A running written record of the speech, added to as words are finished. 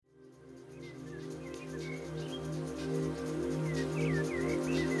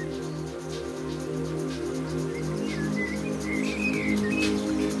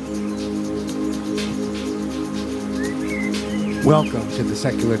Welcome to the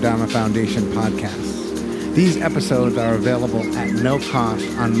Secular Dharma Foundation podcast. These episodes are available at no cost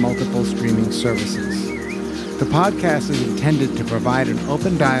on multiple streaming services. The podcast is intended to provide an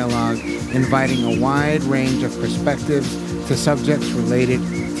open dialogue, inviting a wide range of perspectives to subjects related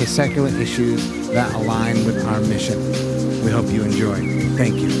to secular issues that align with our mission. We hope you enjoy.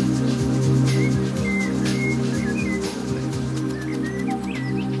 Thank you.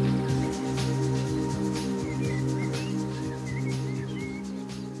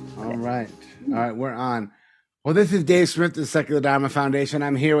 All right, we're on. Well, this is Dave Smith, the Secular Dharma Foundation.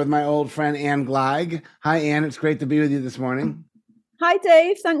 I'm here with my old friend, Ann Gleig. Hi, Ann. It's great to be with you this morning. Hi,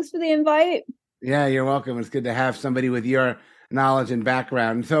 Dave. Thanks for the invite. Yeah, you're welcome. It's good to have somebody with your knowledge and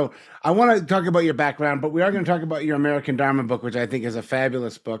background. So I want to talk about your background, but we are going to talk about your American Dharma book, which I think is a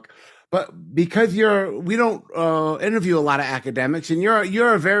fabulous book. But because we don't interview a lot of academics, and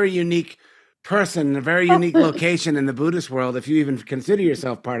you're a very unique person, a very unique location in the Buddhist world, if you even consider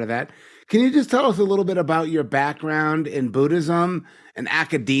yourself part of that. Can you just tell us a little bit about your background in Buddhism and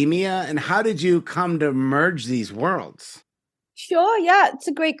academia, and how did you come to merge these worlds? Sure, yeah, it's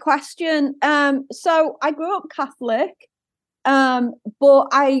a great question. So I grew up Catholic, but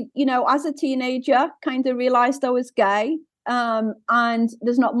I, as a teenager, kind of realized I was gay, and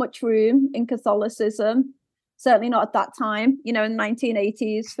there's not much room in Catholicism, certainly not at that time, in the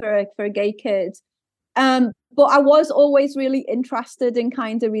 1980s for a gay kid. But I was always really interested in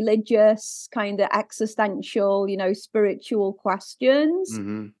kind of religious, kind of existential, spiritual questions.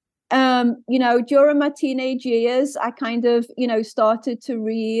 Mm-hmm. During my teenage years, I kind of, started to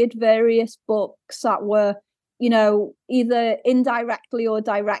read various books that were, either indirectly or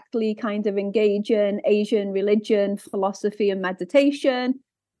directly kind of engage in Asian religion, philosophy, and meditation.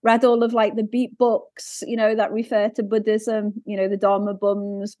 Read all of the beat books, that refer to Buddhism, the Dharma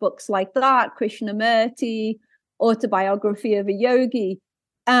Bums, books like that, Krishnamurti, Autobiography of a Yogi.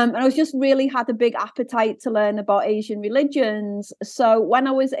 And I was just really had a big appetite to learn about Asian religions. So when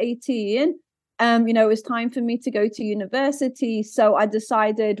I was 18, it was time for me to go to university. So I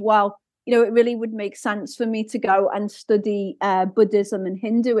decided, it really would make sense for me to go and study Buddhism and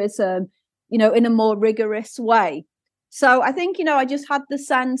Hinduism, in a more rigorous way. So I think, I just had the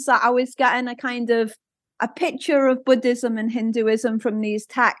sense that I was getting a kind of a picture of Buddhism and Hinduism from these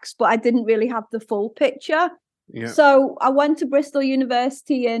texts, but I didn't really have the full picture. Yeah. So I went to Bristol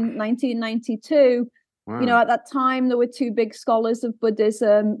University in 1992. Wow. At that time, there were two big scholars of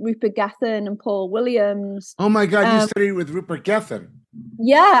Buddhism, Rupert Gethin and Paul Williams. Oh my God, you studied with Rupert Gethin?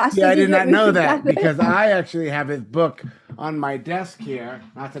 Yeah. I did not know that because I actually have his book on my desk here.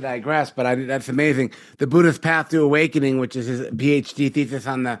 Not to digress, but that's amazing. The Buddhist Path to Awakening, which is his PhD thesis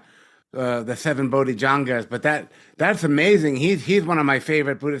on the seven Bodhisangas. But that's amazing. He's one of my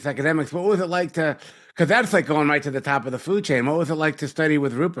favorite Buddhist academics. What was it like because that's like going right to the top of the food chain. What was it like to study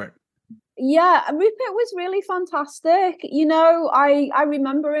with Rupert? Yeah, Rupert was really fantastic. I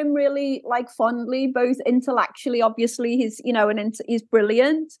remember him really fondly, both intellectually, obviously he's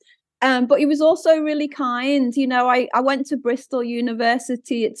brilliant. But he was also really kind. I went to Bristol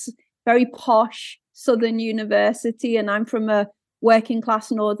University. It's very posh Southern university, and I'm from a working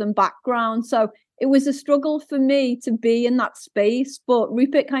class Northern background. So it was a struggle for me to be in that space, but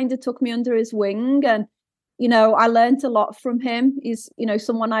Rupert kind of took me under his wing, and I learned a lot from him. He's,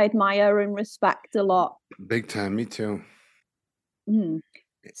 someone I admire and respect a lot. Big time. Me too. Mm.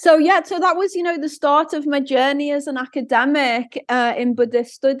 So that was, the start of my journey as an academic in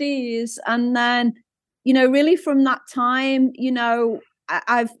Buddhist studies. And then, really from that time,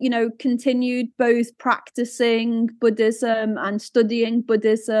 I've, continued both practicing Buddhism and studying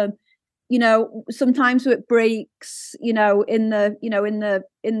Buddhism, sometimes with breaks, in that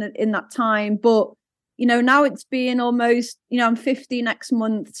time. But now it's been almost, I'm 50 next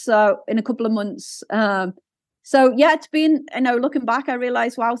month, so in a couple of months. It's been, looking back, I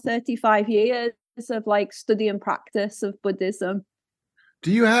realized, 35 years of study and practice of Buddhism.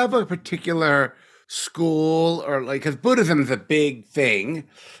 Do you have a particular school or because Buddhism is a big thing?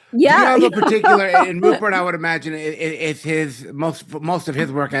 Yeah. Do you have a particular, in Rupert, I would imagine it's his, most of his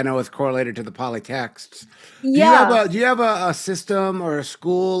work I know is correlated to the Pali texts. Yeah. Do you have a system or a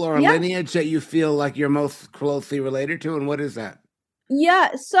school or a lineage that you feel like you're most closely related to? And what is that?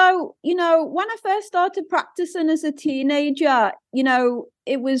 Yeah. So, when I first started practicing as a teenager,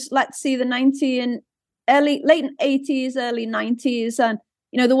 it was, let's see, the late 80s, early 90s. And,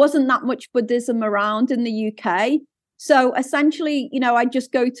 there wasn't that much Buddhism around in the UK. So essentially, I'd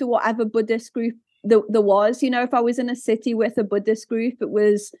just go to whatever Buddhist group there was. If I was in a city with a Buddhist group, it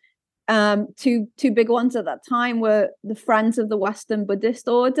was two big ones at that time were the Friends of the Western Buddhist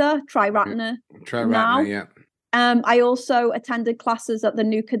Order, Triratna. Triratna, yeah. I also attended classes at the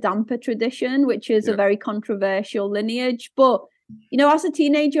New Kadampa tradition, which is a Yep. very controversial lineage. But, as a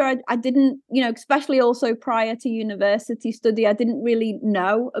teenager, I didn't, especially also prior to university study, I didn't really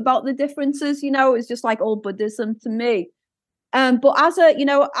know about the differences. It was just like all Buddhism to me. But as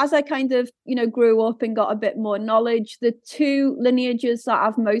I kind of, grew up and got a bit more knowledge, the two lineages that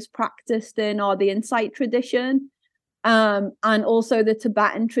I've most practiced in are the Insight tradition, and also the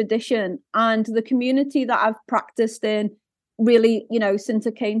Tibetan tradition. And the community that I've practiced in really, since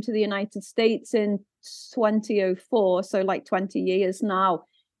I came to the United States in 2004, so like 20 years now,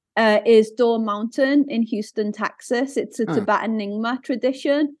 is Door Mountain in Houston, Texas. It's a Tibetan Nyingma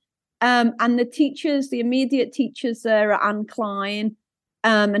tradition. And the immediate teachers there are Anne Klein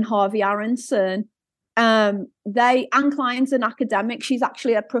and Harvey Aronson. Anne Klein's an academic. She's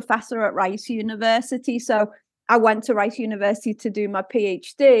actually a professor at Rice University. So I went to Rice University to do my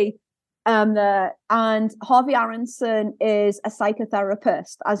PhD. And Harvey Aronson is a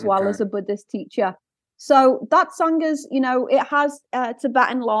psychotherapist as well as a Buddhist teacher. So that Sangha's, it has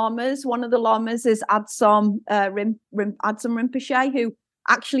Tibetan lamas. One of the lamas is Adzom Rinpoche, who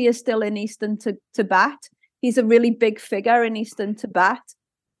actually is still in Eastern Tibet. He's a really big figure in Eastern Tibet.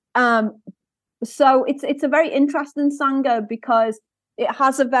 So it's a very interesting Sangha because it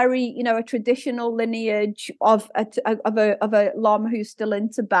has a very, a traditional lineage of a lama who's still in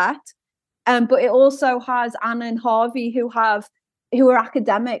Tibet. But it also has Anna and Harvey who are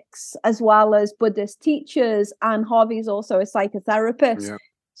academics as well as Buddhist teachers, and Harvey's also a psychotherapist. Yeah.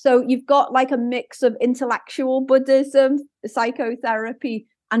 So you've got like a mix of intellectual Buddhism, psychotherapy,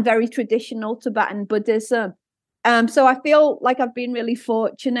 and very traditional Tibetan Buddhism. So I feel like I've been really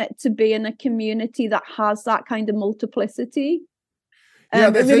fortunate to be in a community that has that kind of multiplicity.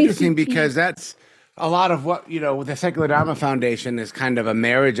 Yeah, that's really interesting because that's a lot of what, the Secular Dharma Foundation is kind of a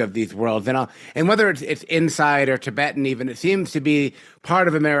marriage of these worlds. And whether it's Insight or Tibetan even, it seems to be part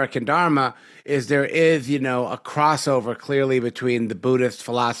of American Dharma is there is, a crossover clearly between the Buddhist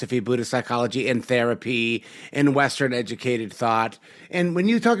philosophy, Buddhist psychology, and therapy, and Western educated thought. And when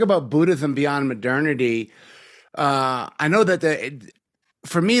you talk about Buddhism beyond modernity, I know that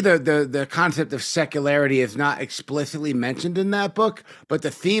for me, the concept of secularity is not explicitly mentioned in that book, but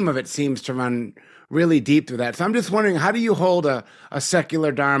the theme of it seems to run really deep through that. So I'm just wondering, how do you hold a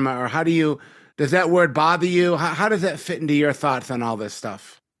secular Dharma, or does that word bother you? How does that fit into your thoughts on all this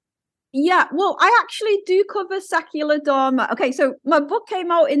stuff? Yeah, well, I actually do cover secular Dharma. Okay, so my book came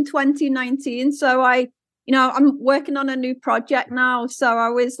out in 2019, so I'm working on a new project now. So I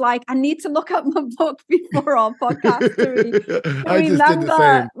was like, I need to look up my book before our podcast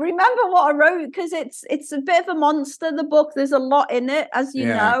remember what I wrote, because it's a bit of a monster, the book. There's a lot in it, as you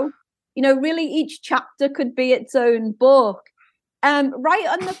know. Really each chapter could be its own book. Right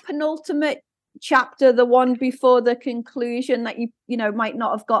on the penultimate chapter, the one before the conclusion that you might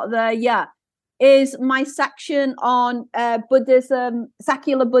not have got there yet, is my section on Buddhism,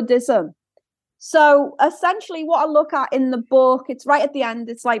 secular Buddhism. So essentially what I look at in the book, it's right at the end,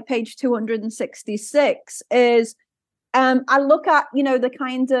 it's like page 266, is I look at, the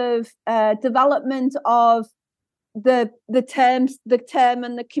kind of development of the term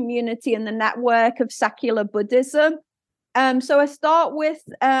and the community and the network of secular Buddhism. So I start with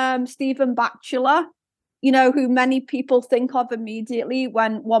Stephen Batchelor, who many people think of immediately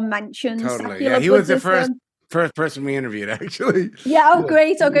when one mentions secular Buddhism. He was the first person we interviewed, actually. Yeah.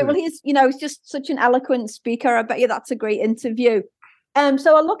 Great. Okay. Well, he's just such an eloquent speaker. I bet you that's a great interview.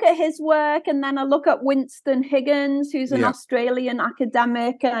 So I look at his work, and then I look at Winston Higgins, who's an Australian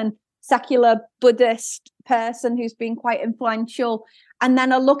academic and secular Buddhist person who's been quite influential. And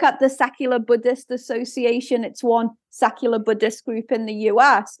then I look at the Secular Buddhist Association. It's one secular Buddhist group in the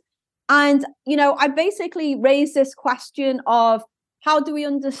US. And, I basically raise this question of, how do we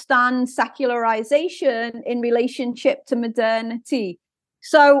understand secularization in relationship to modernity?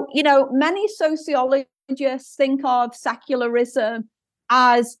 So, many sociologists think of secularism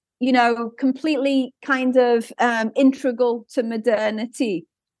as, completely kind of integral to modernity.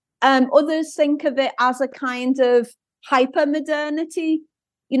 Others think of it as a kind of hyper-modernity.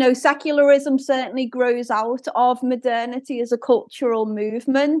 Secularism certainly grows out of modernity as a cultural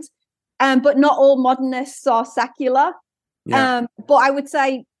movement, but not all modernists are secular. Yeah. But I would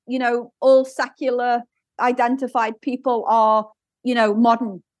say, all secular identified people are,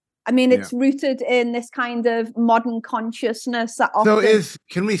 modern. I mean, it's rooted in this kind of modern consciousness that often... So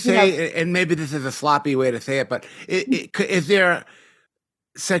can we say, and maybe this is a sloppy way to say it, but is there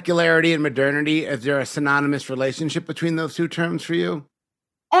secularity and modernity? Is there a synonymous relationship between those two terms for you?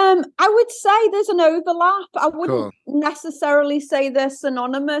 I would say there's an overlap. I wouldn't necessarily say they're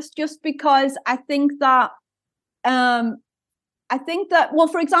synonymous, just because I think that I think that, well,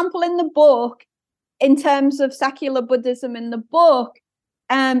 for example, in the book, in terms of secular Buddhism in the book,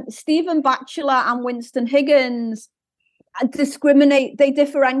 Stephen Batchelor and Winston Higgins they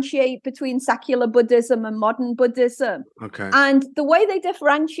differentiate between secular Buddhism and modern Buddhism. Okay. And the way they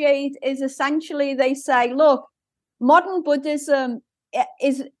differentiate is essentially they say, look, modern Buddhism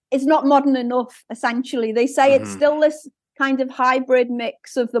is not modern enough, essentially. They say it's still this kind of hybrid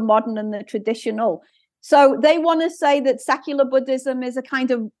mix of the modern and the traditional. So they want to say that secular Buddhism is a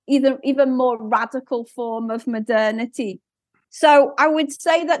kind of even more radical form of modernity. So I would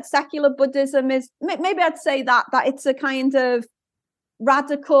say that secular Buddhism is, maybe I'd say that it's a kind of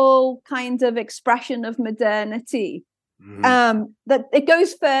radical kind of expression of modernity. That it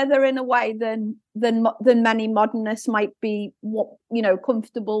goes further in a way than many modernists might be,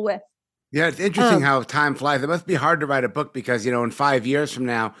 comfortable with. Yeah, it's interesting how time flies. It must be hard to write a book because, in 5 years from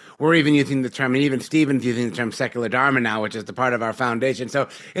now, we're even using the term, and even Stephen's using the term secular Dharma now, which is the part of our foundation. So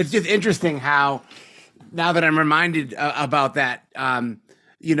it's just interesting how, now that I'm reminded about that,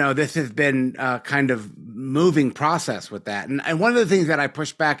 this has been a kind of moving process with that. And one of the things that I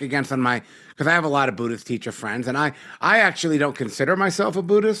push back against because I have a lot of Buddhist teacher friends, and I actually don't consider myself a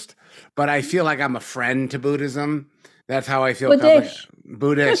Buddhist, but I feel like I'm a friend to Buddhism. That's how I feel.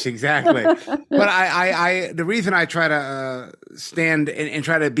 Buddhist, exactly. But I the reason I try to stand and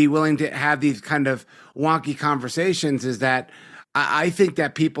try to be willing to have these kind of wonky conversations is that I think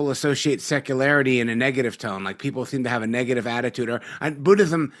that people associate secularity in a negative tone. Like people seem to have a negative attitude, or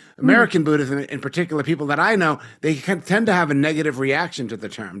Buddhism, American Buddhism in particular, people that I know, they tend to have a negative reaction to the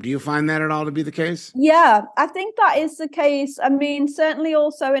term. Do you find that at all to be the case? Yeah, I think that is the case. I mean, certainly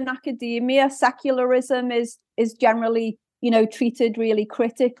also in academia, secularism is generally, treated really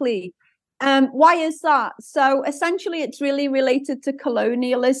critically. Why is that? So essentially, it's really related to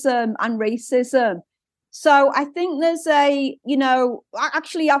colonialism and racism. So I think there's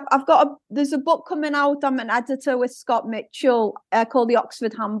there's a book coming out. I'm an editor with Scott Mitchell called The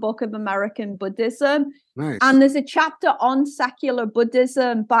Oxford Handbook of American Buddhism. Nice. And there's a chapter on secular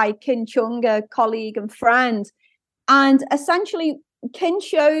Buddhism by Kin Chung, a colleague and friend. And essentially, Kin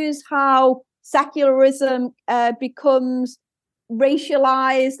shows how secularism becomes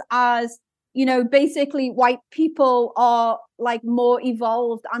racialized as, basically white people are like more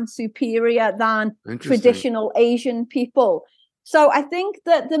evolved and superior than traditional Asian people. So I think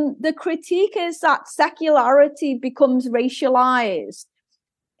that the critique is that secularity becomes racialized.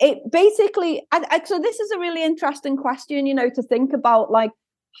 It basically, so this is a really interesting question, to think about, like,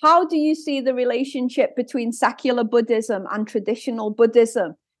 how do you see the relationship between secular Buddhism and traditional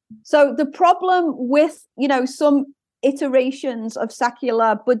Buddhism? So the problem with, some iterations of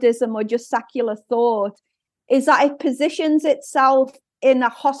secular Buddhism or just secular thought is that it positions itself in a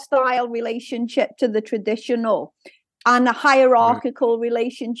hostile relationship to the traditional and a hierarchical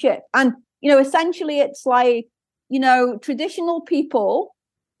relationship. And, essentially it's like, traditional people,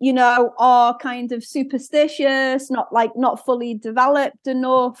 are kind of superstitious, not fully developed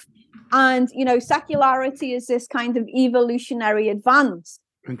enough. And, secularity is this kind of evolutionary advance.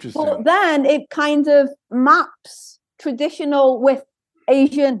 Interesting. But then it kind of maps traditional with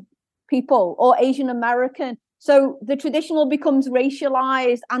Asian people or Asian American. So the traditional becomes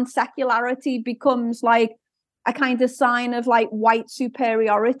racialized and secularity becomes like a kind of sign of like white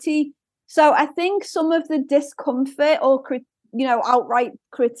superiority. So I think some of the discomfort or, outright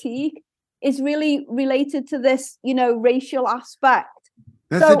critique is really related to this, racial aspect.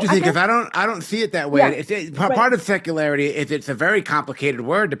 That's interesting because I don't see it that way. Yeah, part of secularity is it's a very complicated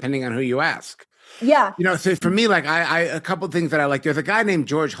word depending on who you ask. Yeah. So for me, like a couple of things that I like, there's a guy named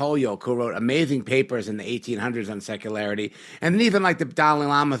George Holyoke who wrote amazing papers in the 1800s on secularity. And then even like the Dalai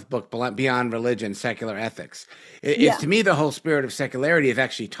Lama's book, Beyond Religion, Secular Ethics. It's to me, the whole spirit of secularity is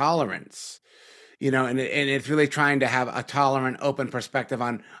actually tolerance. And it's really trying to have a tolerant, open perspective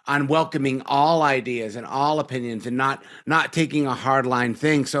on welcoming all ideas and all opinions and not taking a hardline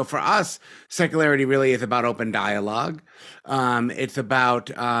thing. So for us, secularity really is about open dialogue. It's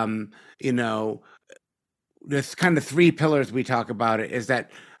about, there's kind of three pillars we talk about it is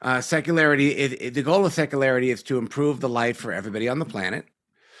that secularity, the goal of secularity is to improve the life for everybody on the planet.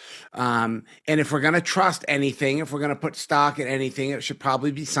 And if we're going to trust anything, if we're going to put stock in anything, it should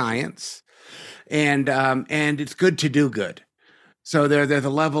probably be science. And it's good to do good. So there's a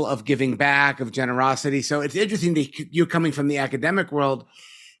level of giving back, of generosity. So it's interesting that you coming from the academic world.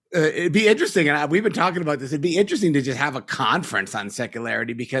 It'd be interesting, and we've been talking about this. It'd be interesting to just have a conference on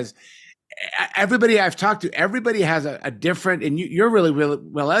secularity because everybody I've talked to, everybody has a different, and you're really, really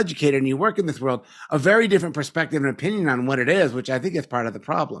well educated and you work in this world, a very different perspective and opinion on what it is, which I think is part of the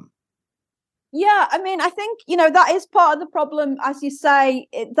problem. Yeah, I mean, I think, that is part of the problem, as you say,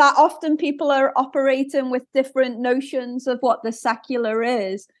 that often people are operating with different notions of what the secular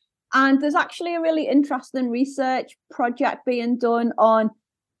is. And there's actually a really interesting research project being done on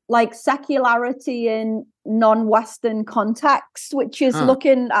like secularity in non-Western contexts, which is Huh.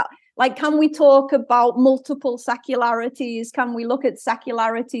 looking at like, can we talk about multiple secularities? Can we look at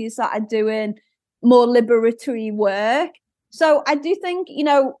secularities that are doing more liberatory work? So I do think,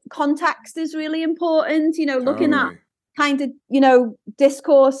 context is really important, looking at Totally. kind of,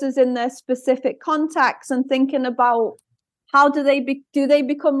 discourses in their specific context and thinking about how do they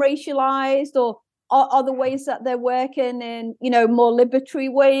become racialized, or are the ways that they're working in, more liberatory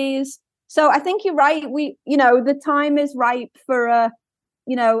ways. So I think you're right. The time is ripe for a,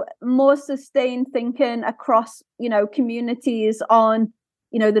 more sustained thinking across, communities on,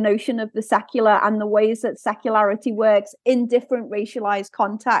 the notion of the secular and the ways that secularity works in different racialized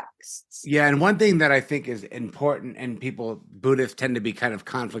contexts. Yeah, and one thing that I think is important, and Buddhists tend to be kind of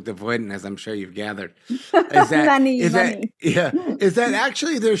conflict avoidant, as I'm sure you've gathered, is that Many, is that many. yeah, is that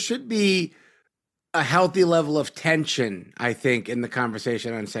actually there should be a healthy level of tension, I think, in the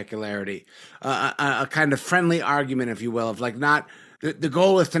conversation on secularity, a kind of friendly argument, if you will, of like not the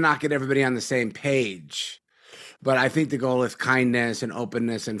goal is to not get everybody on the same page. But I think the goal is kindness and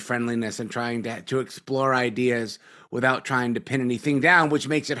openness and friendliness and trying to explore ideas without trying to pin anything down, which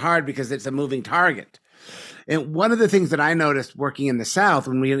makes it hard because it's a moving target. And one of the things that I noticed working in the South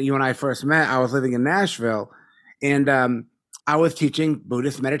when you and I first met, I was living in Nashville, and I was teaching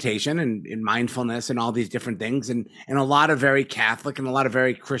Buddhist meditation and mindfulness and all these different things, and in a lot of very Catholic and a lot of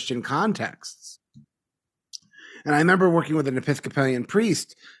very Christian contexts. And I remember working with an Episcopalian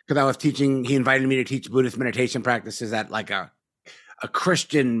priest because I was teaching. He invited me to teach Buddhist meditation practices at like a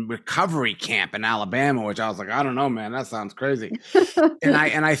Christian recovery camp in Alabama, which I was like, I don't know, man, that sounds crazy. And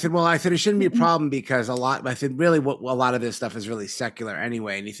I said, well, I said it shouldn't be a problem because I said, really, what a lot of this stuff is really secular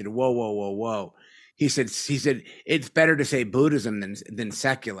anyway. And he said, whoa, whoa, whoa, whoa. He said it's better to say Buddhism than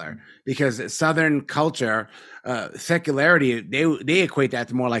secular, because Southern culture, secularity, they equate that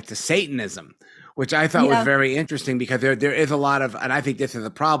to more like to Satanism, which I thought was Yeah. very interesting because there is a lot of, and I think this is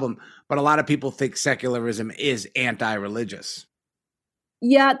a problem, but a lot of people think secularism is anti-religious.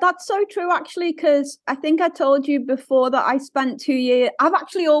 Yeah, that's so true, actually, because I think I told you before that I spent 2 years. I've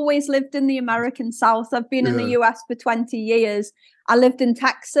actually always lived in the American South. I've been in the Yeah. US for 20 years. I lived in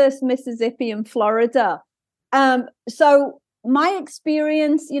Texas, Mississippi, and Florida. So my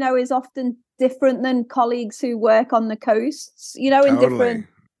experience, is often different than colleagues who work on the coasts, in Totally. different,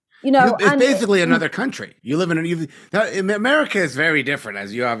 It's and basically another country. You live America is very different,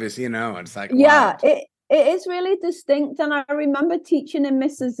 as you obviously know. It's like yeah, wild. it is really distinct. And I remember teaching in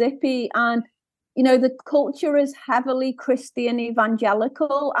Mississippi, and the culture is heavily Christian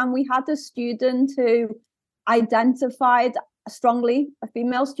evangelical. And we had a student who identified strongly, a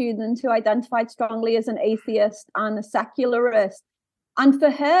female student who identified strongly as an atheist and a secularist. And for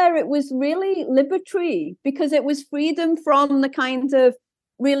her, it was really liberatory because it was freedom from the kind of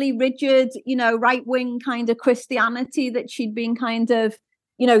really rigid, right wing kind of Christianity that she'd been kind of,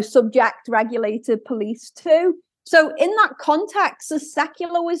 subject regulated police to. So in that context, the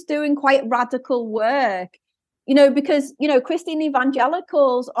secular was doing quite radical work, because, Christian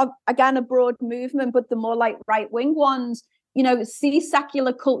evangelicals are, again, a broad movement, but the more like right wing ones, see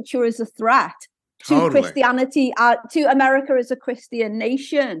secular culture as a threat to Totally. Christianity, to America as a Christian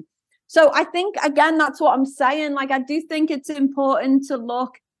nation. So I think, again, that's what I'm saying. Like, I do think it's important to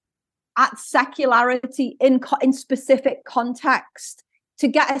look at secularity in specific context to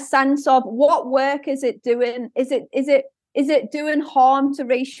get a sense of what work is it doing. Is it doing harm to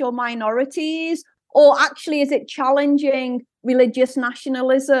racial minorities, or actually is it challenging religious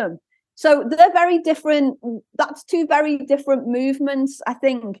nationalism? So they're very different. That's two very different movements, I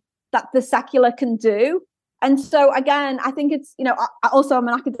think, that the secular can do. And so again, I think it's, I also I'm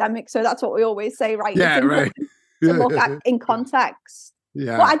an academic, so that's what we always say, right? Yeah, It's right. important to look at in context. But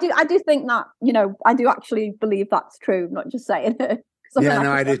Yeah. I do think that, I do actually believe that's true, not just saying it. Yeah,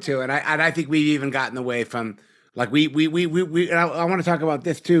 no, I do too. And I think we've even gotten away from like and I want to talk about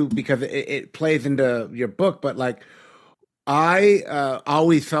this too because it plays into your book, but like I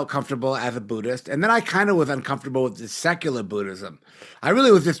always felt comfortable as a Buddhist, and then I kind of was uncomfortable with the secular Buddhism. I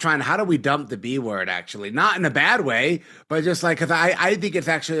really was just trying, how do we dump the B word, actually? Not in a bad way, but just like, because I think it's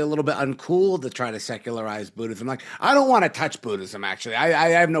actually a little bit uncool to try to secularize Buddhism. Like, I don't want to touch Buddhism, actually. I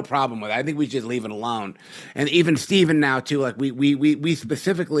have no problem with it. I think we should leave it alone. And even Stephen now, too, like, we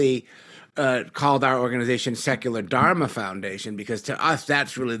specifically called our organization Secular Dharma Foundation, because to us,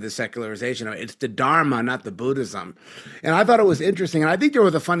 that's really the secularization of it. It's the Dharma, not the Buddhism. And I thought it was interesting. And I think there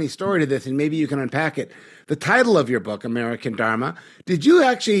was a funny story to this, and maybe you can unpack it. The title of your book, American Dharma, did you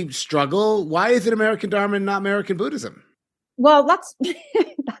actually struggle? Why is it American Dharma and not American Buddhism? Well, that's the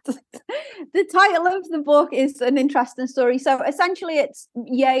title of the book is an interesting story. So essentially, it's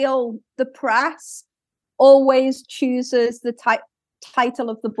Yale, the press, always chooses the title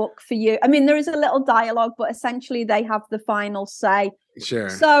of the book for you. I mean, there is a little dialogue, but essentially they have the final say. Sure.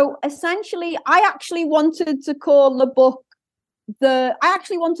 So essentially, I actually wanted to call the book the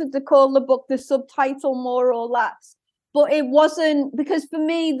subtitle, more or less, but it wasn't, because for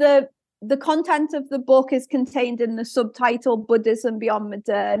me the content of the book is contained in the subtitle Buddhism Beyond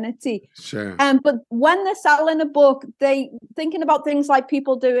Modernity. Sure. But when they're selling a book, they thinking about things like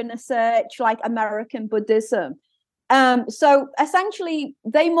people doing a search like American Buddhism. So essentially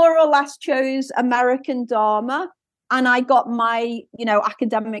they more or less chose American Dharma, and I got my,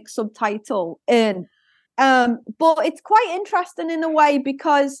 academic subtitle in. But it's quite interesting in a way,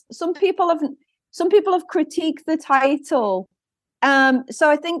 because some people have critiqued the title. So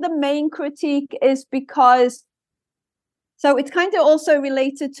I think the main critique is because, so it's kind of also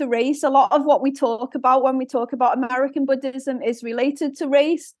related to race. A lot of what we talk about when we talk about American Buddhism is related to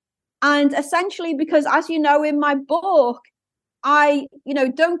race. And essentially, because as you know, in my book, I,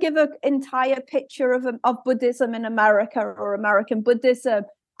 don't give an entire picture of Buddhism in America or American Buddhism.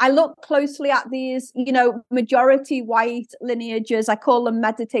 I look closely at these, majority white lineages. I call them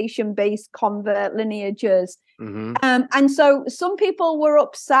meditation-based convert lineages. Mm-hmm. And so some people were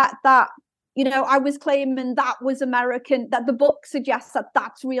upset that, I was claiming that was American, that the book suggests that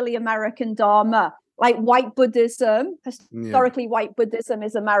that's really American Dharma. Like white Buddhism, historically white Buddhism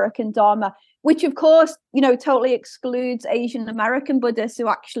is American Dharma, which of course, totally excludes Asian American Buddhists, who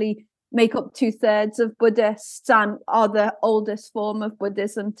actually make up 2/3 of Buddhists and are the oldest form of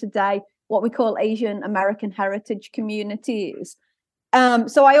Buddhism today, what we call Asian American heritage communities.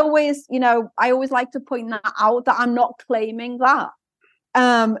 So I always like to point that out, that I'm not claiming that.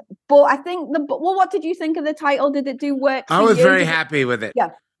 But I think what did you think of the title? Did it do work for you? I was very happy with it. Yeah.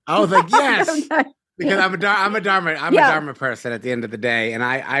 I was like, yes. Okay. Because I'm a Dharma person at the end of the day, and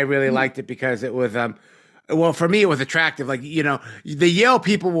I really liked it because it was well, for me it was attractive. Like, the Yale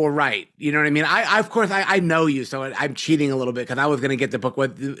people were right. You know what I mean? I of course I know you, so I'm cheating a little bit, because I was going to get the book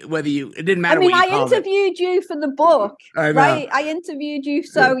whether it didn't matter. I mean, I interviewed you for the book, right? I interviewed you,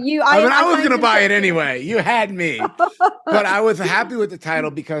 so you. I was going to buy it anyway. You had me, but I was happy with the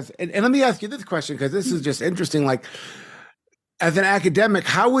title because. And let me ask you this question, because this is just interesting. Like, as an academic,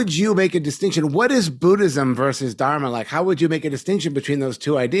 how would you make a distinction? What is Buddhism versus Dharma? Like, how would you make a distinction between those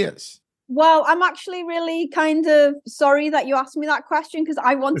two ideas? Well, I'm actually really kind of sorry that you asked me that question, because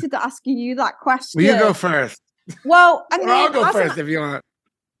I wanted to ask you that question. Well, you go first. Well, I mean, I'll go first if you want.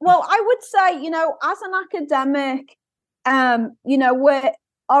 Well, I would say, as an academic, where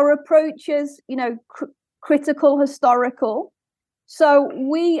our approach is, critical, historical. So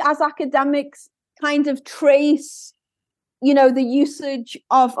we as academics kind of trace the usage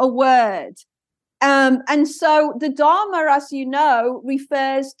of a word. And so the Dharma, as you know,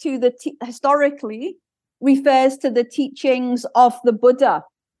 refers to historically refers to the teachings of the Buddha.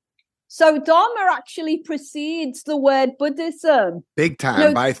 So Dharma actually precedes the word Buddhism. Big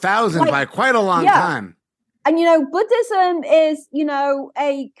time, by thousands, by quite a long time. And, Buddhism is,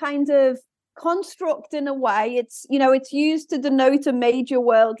 a kind of construct in a way. It's, it's used to denote a major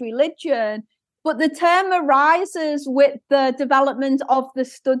world religion. But the term arises with the development of the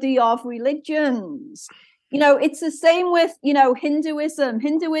study of religions. It's the same with, Hinduism.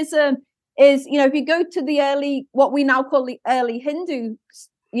 Hinduism is, if you go to what we now call the early Hindu,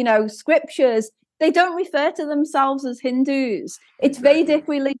 scriptures, they don't refer to themselves as Hindus. It's Vedic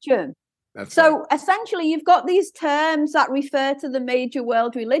religion. So essentially, you've got these terms that refer to the major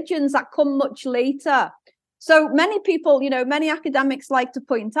world religions that come much later. So many people, many academics like to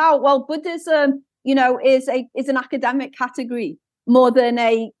point out, well, Buddhism, is an academic category more than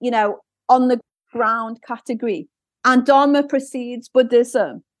a, on the ground category. And Dharma precedes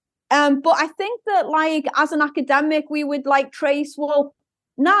Buddhism. But I think that, like, as an academic, we would trace, well,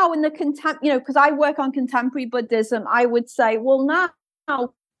 now in the because I work on contemporary Buddhism, I would say, well, now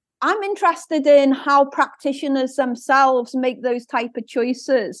I'm interested in how practitioners themselves make those type of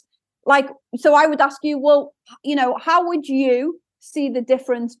choices. So I would ask you, well, how would you see the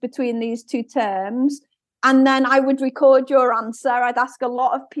difference between these two terms? And then I would record your answer. I'd ask a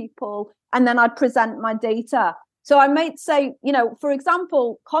lot of people, and then I'd present my data. So I might say, for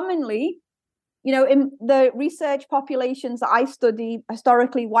example, commonly in the research populations that I study,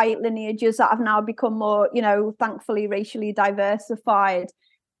 historically white lineages that have now become more, thankfully racially diversified,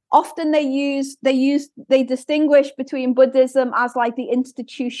 often they distinguish between Buddhism as like the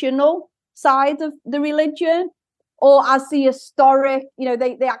institutional side of the religion, or as the historic,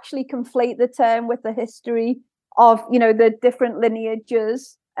 they actually conflate the term with the history of, the different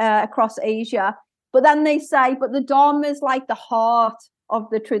lineages across Asia. But then they say, but the Dharma is like the heart of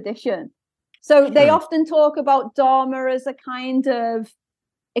the tradition. So they often talk about Dharma as a kind of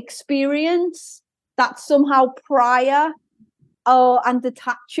experience that's somehow prior and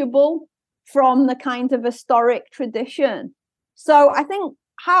detachable from the kind of historic tradition. So I think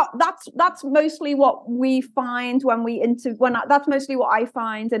that's mostly what we find that's mostly what I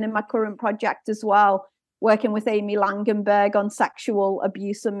find, and in my current project as well, working with Amy Langenberg on sexual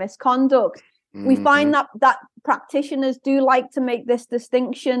abuse and misconduct. We find that practitioners do like to make this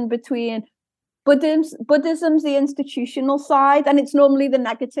distinction between Buddhism's the institutional side, and it's normally the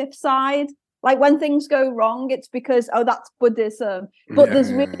negative side. Like when things go wrong, it's because, that's Buddhism. But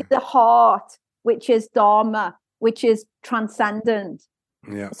there's really the heart, which is Dharma, which is transcendent.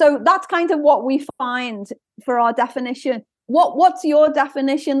 Yeah. So that's kind of what we find for our definition. What's your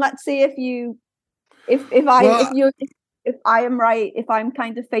definition? Let's see if I am right, if I'm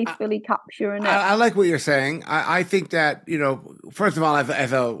kind of faithfully capturing it. I like what you're saying. I think that, first of all,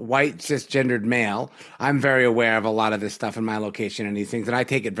 as a white cisgendered male, I'm very aware of a lot of this stuff in my location and these things, and I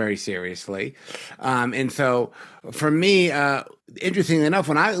take it very seriously. And so for me, interestingly enough,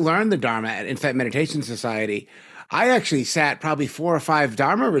 when I learned the Dharma at Insight Meditation Society, I actually sat probably 4 or 5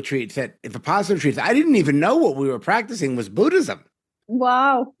 Dharma retreats at Vipassana retreats. I didn't even know what we were practicing was Buddhism.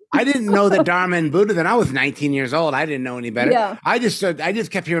 Wow. I didn't know the Dharma and Buddha. Then I was 19 years old. I didn't know any better. Yeah. I just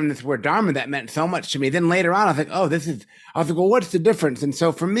kept hearing this word Dharma that meant so much to me. Then later on, I was like, well, what's the difference? And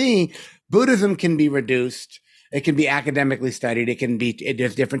so for me, Buddhism can be reduced. It can be academically studied.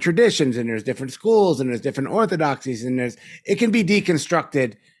 There's different traditions, and there's different schools, and there's different orthodoxies, and it can be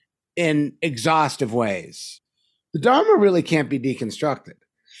deconstructed in exhaustive ways. The Dharma really can't be deconstructed.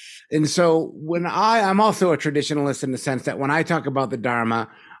 And so I'm also a traditionalist in the sense that when I talk about the Dharma,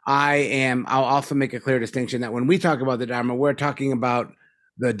 I'll also make a clear distinction that when we talk about the Dharma, we're talking about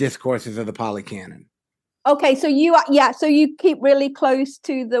the discourses of the Pali Canon. Okay, so you keep really close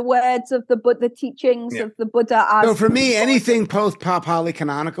to the words of the Buddha, teachings of the Buddha. So for me, anything post-Pali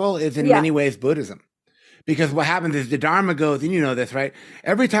canonical is in many ways Buddhism. Because what happens is the Dharma goes, and you know this, right?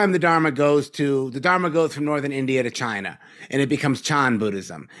 Every time the Dharma goes from northern India to China, and it becomes Chan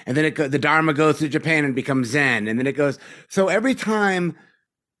Buddhism. And then the Dharma goes to Japan and becomes Zen. And then it goes, so every time,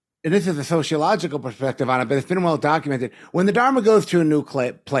 and this is a sociological perspective on it, but it's been well documented. When the Dharma goes to a new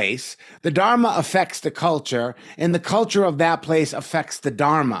place, the Dharma affects the culture, and the culture of that place affects the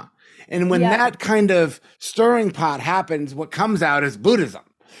Dharma. And when that kind of stirring pot happens, what comes out is Buddhism.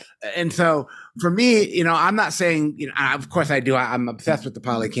 And so for me, I'm not saying, of course I do. I'm obsessed with the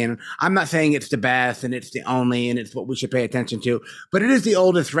Pali Canon. I'm not saying it's the best and it's the only and it's what we should pay attention to, but it is the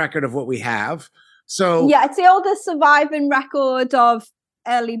oldest record of what we have. So it's the oldest surviving record of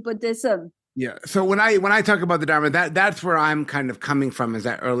early Buddhism. Yeah. So when I talk about the Dharma, that's where I'm kind of coming from, is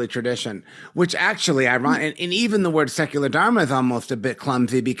that early tradition, which actually and even the word secular Dharma is almost a bit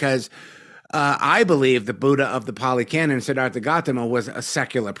clumsy because I believe the Buddha of the Pali Canon, Siddhartha Gautama, was a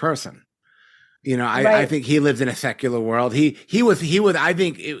secular person. I think he lives in a secular world. He was. I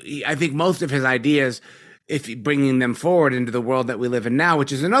think most of his ideas, if bringing them forward into the world that we live in now,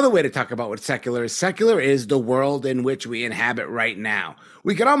 which is another way to talk about what secular is. Secular is the world in which we inhabit right now.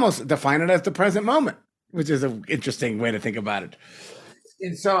 We could almost define it as the present moment, which is an interesting way to think about it.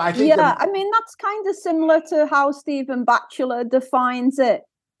 And so I think, that's kind of similar to how Stephen Batchelor defines it.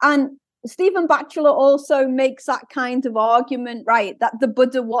 And Stephen Batchelor also makes that kind of argument, right, that the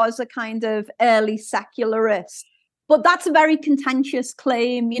Buddha was a kind of early secularist. But that's a very contentious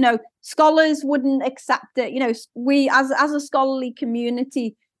claim. Scholars wouldn't accept it. We, as a scholarly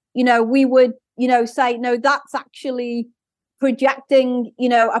community, we would, say, no, that's actually projecting,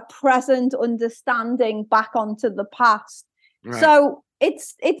 a present understanding back onto the past. Right. So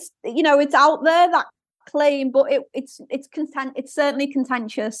it's out there, that claim, but it's certainly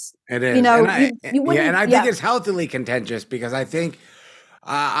contentious. It is. And I think it's healthily contentious because I think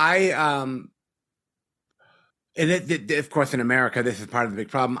of course, in America, this is part of the big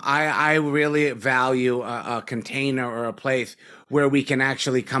problem. I really value a container or a place where we can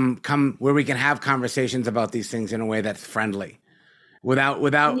actually come where we can have conversations about these things in a way that's friendly,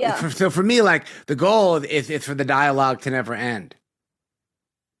 So for me, like the goal is for the dialogue to never end.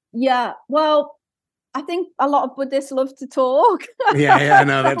 Yeah. Well, I think a lot of Buddhists love to talk. Yeah,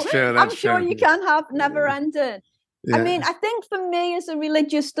 no, that's true. I'm sure you can have never ending. Yeah. I mean, I think for me as a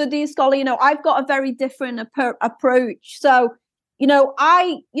religious studies scholar, I've got a very different approach. So, in a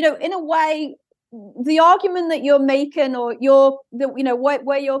way, the argument that you're making, or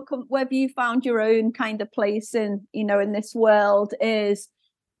where you found your own kind of place in this world is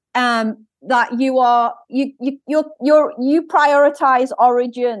that you prioritize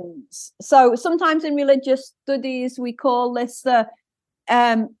origins. So sometimes in religious studies we call this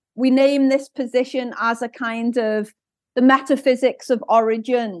we name this position as a kind of the metaphysics of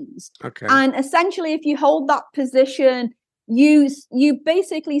origins. Okay. And essentially, if you hold that position, you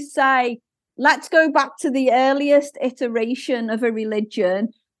basically say, let's go back to the earliest iteration of a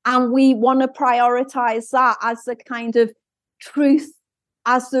religion, and we want to prioritize that as the kind of truth,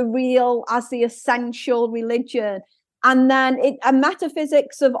 as the real, as the essential religion. And then a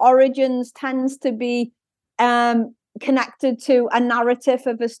metaphysics of origins tends to be connected to a narrative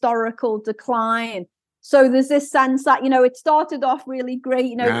of historical decline. So there's this sense that, it started off really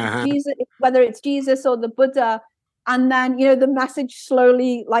great, Jesus, whether it's Jesus or the Buddha, and then, the message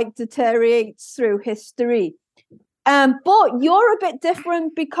slowly deteriorates through history. But you're a bit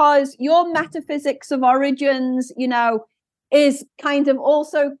different, because your metaphysics of origins, is kind of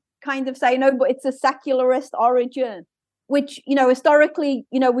also kind of saying, no, but it's a secularist origin, which, historically,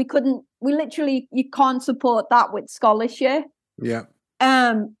 you can't support that with scholarship. Yeah.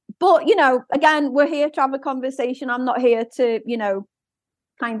 But, again, we're here to have a conversation. I'm not here to,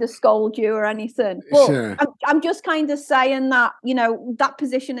 kind of scold you or anything. But sure. I'm just kind of saying that, that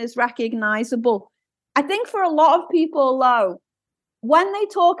position is recognizable. I think for a lot of people, though, when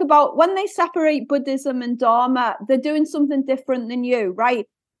they separate Buddhism and Dharma, they're doing something different than you, right?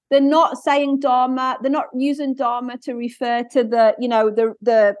 They're not saying Dharma, they're not using Dharma to refer to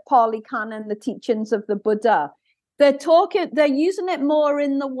the Pali Canon, the teachings of the Buddha. They're using it more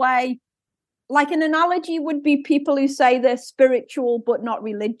in the way, like an analogy would be people who say they're spiritual but not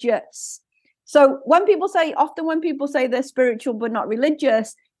religious. So when people say they're spiritual but not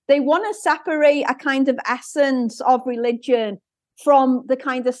religious, they want to separate a kind of essence of religion from the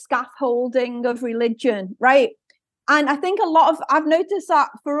kind of scaffolding of religion, right? And I think I've noticed that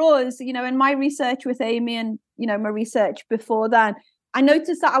for us, in my research with Amy and, my research before then, I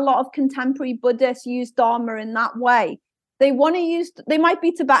noticed that a lot of contemporary Buddhists use Dharma in that way. They might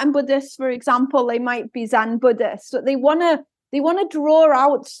be Tibetan Buddhists, for example, they might be Zen Buddhists, but they want to draw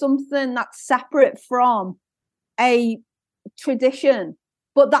out something that's separate from a tradition,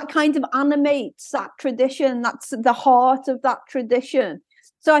 but that kind of animates that tradition. That's the heart of that tradition.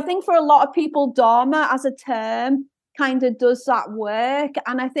 So I think for a lot of people, Dharma as a term kind of does that work.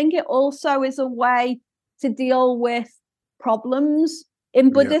 And I think it also is a way to deal with problems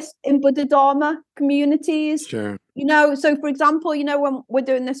in Buddha Dharma communities. Sure. So for example, when we're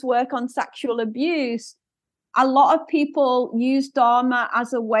doing this work on sexual abuse, a lot of people use Dharma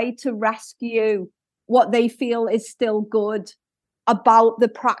as a way to rescue what they feel is still good about the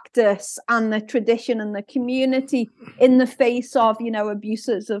practice and the tradition and the community in the face of,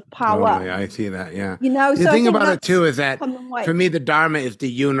 abuses of power. Totally, I see that, yeah. The thing about it too is that for me, the Dharma is the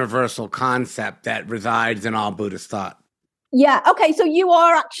universal concept that resides in all Buddhist thought. Yeah. Okay. So you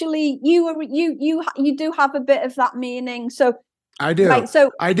are actually you do have a bit of that meaning. So I do. Right,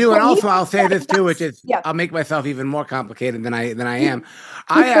 so I do, and also I'll say this too, which is I'll make myself even more complicated than I am.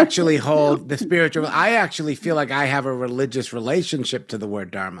 I actually hold the spiritual. I actually feel like I have a religious relationship to the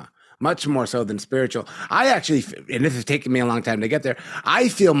word Dharma, much more so than spiritual. I actually, and this has taken me a long time to get there, I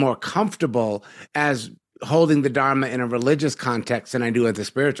feel more comfortable as holding the Dharma in a religious context than I do in the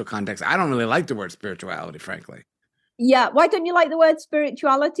spiritual context. I don't really like the word spirituality, frankly. Yeah, why don't you like the word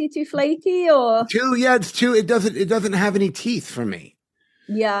spirituality? Too flaky, or it's too. It doesn't have any teeth for me.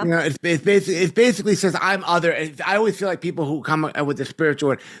 Yeah, it basically says I'm other. I always feel like people who come with the spiritual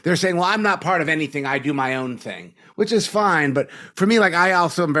word, they're saying, "Well, I'm not part of anything. I do my own thing," which is fine. But for me, like I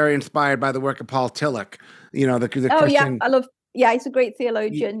also am very inspired by the work of Paul Tillich. The Christian. Yeah, I love. Yeah, he's a great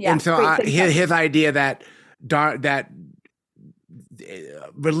theologian. Yeah, and so his idea that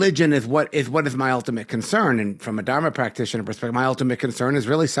religion is what is my ultimate concern, and from a Dharma practitioner perspective, my ultimate concern is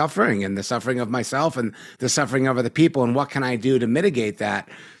really suffering, and the suffering of myself and the suffering of other people, and what can I do to mitigate that?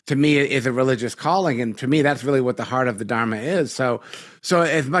 To me, is a religious calling, and to me, that's really what the heart of the Dharma is. So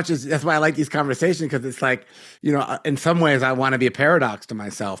as much as that's why I like these conversations, because it's like, in some ways, I want to be a paradox to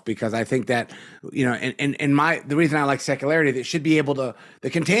myself, because I think that, the reason I like secularity, it should be able to,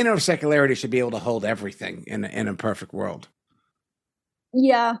 the container of secularity should be able to hold everything in a perfect world.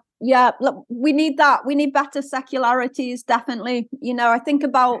 Yeah. Look, we need that. We need better secularities, definitely. I think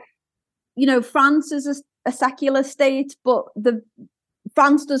about, France is a secular state, but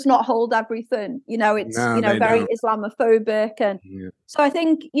France does not hold everything. It's No, they very don't. Islamophobic, and so I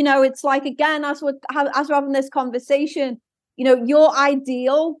think it's like, again, as we're having this conversation, your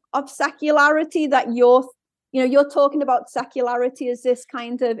ideal of secularity, that you're talking about secularity as this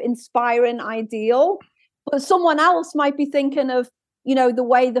kind of inspiring ideal, but someone else might be thinking of the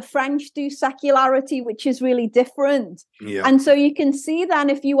way the French do secularity, which is really different. Yeah. And so you can see then,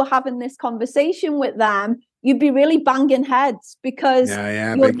 if you were having this conversation with them, you'd be really banging heads, because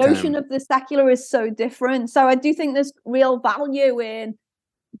your notion of the secular is so different. So I do think there's real value in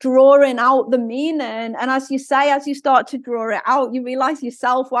drawing out the meaning. And as you say, as you start to draw it out, you realize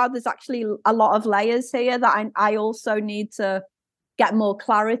yourself, wow, there's actually a lot of layers here that I also need to get more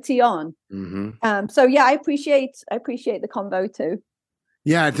clarity on. So yeah, I appreciate the convo too.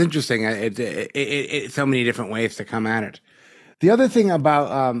 Yeah, it's interesting. It's so many different ways to come at it. The other thing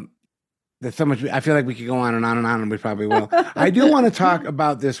about there's so much. I feel like we could go on and on and on, and we probably will. I do want to talk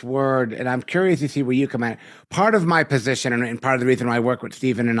about this word, and I'm curious to see where you come at. Part of my position, and part of the reason why I work with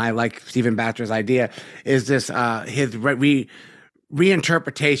Stephen and I like Stephen Batcher's idea, is this his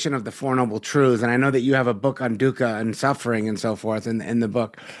reinterpretation of the Four Noble Truths. And I know that you have a book on dukkha and suffering and so forth in the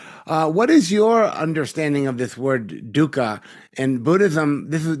book. What is your understanding of this word dukkha in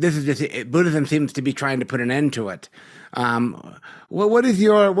Buddhism? This is just Buddhism seems to be trying to put an end to it. What is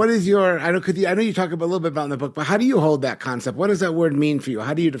your I know you talk a little bit about in the book, but how do you hold that concept? What does that word mean for you?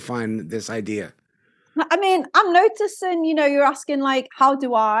 How do you define this idea? I mean, I'm noticing, you're asking like, how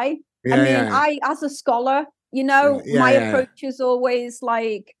do I? I, as a scholar, my approach is always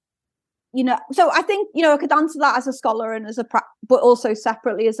like, so I think, I could answer that as a scholar and but also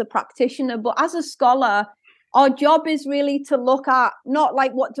separately as a practitioner. But as a scholar, our job is really to look at not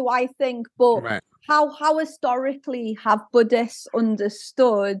like, what do I think, but how historically have Buddhists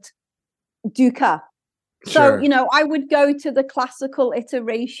understood dukkha? So, I would go to the classical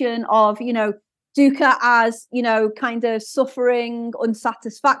iteration of, dukkha as, kind of suffering,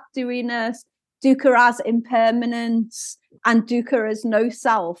 unsatisfactoriness, dukkha as impermanence, and dukkha as no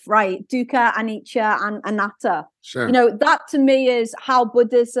self, right? Dukkha, anicca, and anatta. That to me is how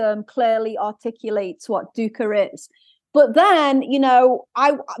Buddhism clearly articulates what dukkha is. But then,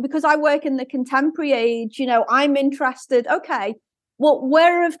 because I work in the contemporary age, I'm interested, okay, well,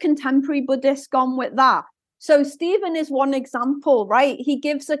 where have contemporary Buddhists gone with that? So Stephen is one example, right? He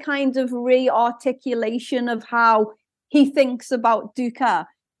gives a kind of re-articulation of how he thinks about dukkha,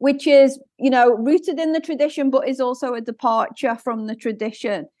 which is, rooted in the tradition, but is also a departure from the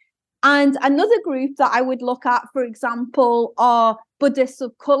tradition. And another group that I would look at, for example, are Buddhists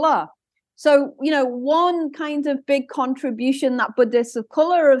of color. So, one kind of big contribution that Buddhists of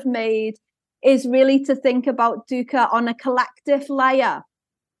color have made is really to think about dukkha on a collective layer.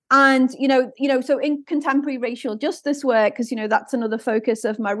 And, so in contemporary racial justice work, because, that's another focus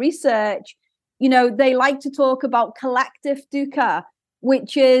of my research, they like to talk about collective dukkha,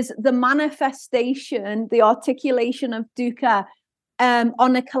 which is the manifestation, the articulation of dukkha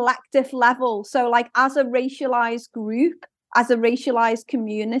on a collective level. So like as a racialized group, as a racialized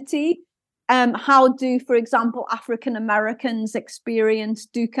community, how do, for example, African Americans experience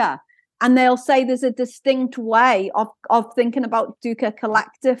dukkha? And they'll say there's a distinct way of thinking about dukkha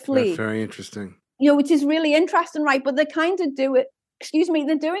collectively. That's very interesting. Which is really interesting, right? But they kind of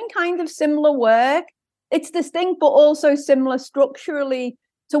they're doing kind of similar work. It's distinct, but also similar structurally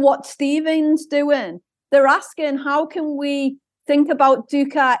to what Stephen's doing. They're asking, how can we think about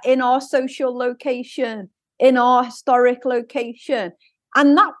dukkha in our social location, in our historic location?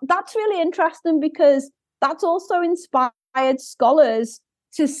 And that's really interesting, because that's also inspired scholars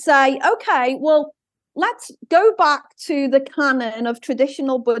to say, okay, well, let's go back to the canon of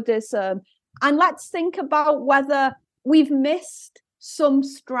traditional Buddhism and let's think about whether we've missed some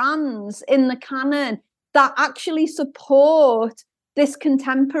strands in the canon that actually support this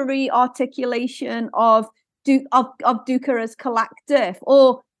contemporary articulation of dukkha as collective,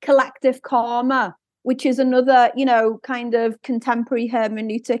 or collective karma, which is another, kind of contemporary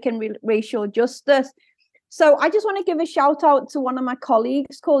hermeneutic and racial justice. So I just want to give a shout out to one of my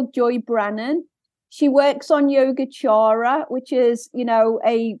colleagues called Joy Brennan. She works on Yogacara, which is,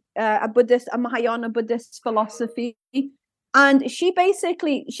 a Mahayana Buddhist philosophy. And she's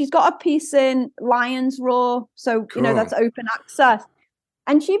got a piece in Lions Roar. So, cool. That's open access.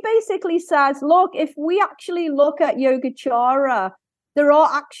 And she basically says, look, if we actually look at Yogacara, there are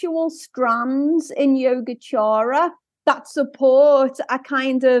actual strands in Yogacara that support a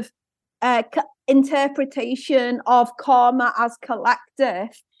kind of interpretation of karma as collective.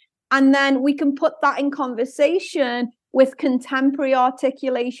 And then we can put that in conversation with contemporary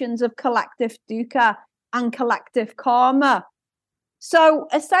articulations of collective dukkha and collective karma. So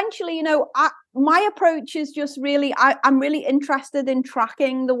essentially, my approach is just really, I'm really interested in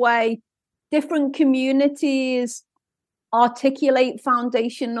tracking the way different communities articulate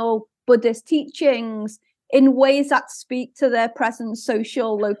foundational Buddhist teachings in ways that speak to their present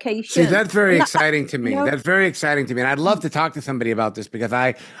social location. See, that's very exciting to me. That's very exciting to me. And I'd love to talk to somebody about this, because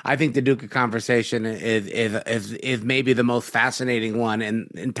I think the dukkha conversation is maybe the most fascinating one in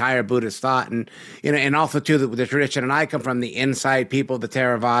entire Buddhist thought. And, and also too, the tradition, and I come from the insight people, the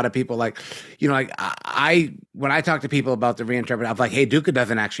Theravada people, when I talk to people about the reinterpretation, I'm like, hey, dukkha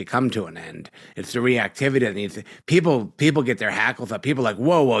doesn't actually come to an end. It's the reactivity that needs to, people get their hackles up. People are like,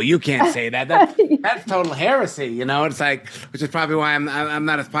 whoa, you can't say that. That's total heresy, It's like, which is probably why I'm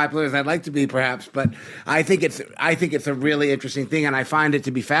not as popular as I'd like to be, perhaps. But I think it's a really interesting thing, and I find it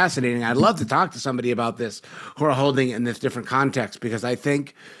to be fascinating. I'd love to talk to somebody about this who are holding it in this different context, because I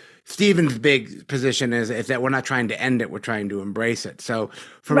think Stephen's big position is that we're not trying to end it, we're trying to embrace it. So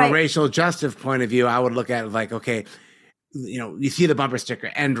from a racial justice point of view, I would look at it like, okay, you see the bumper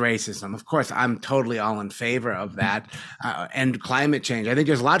sticker, end racism. Of course, I'm totally all in favor of that. End climate change. I think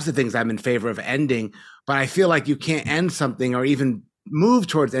there's lots of things I'm in favor of ending, but I feel like you can't end something or even move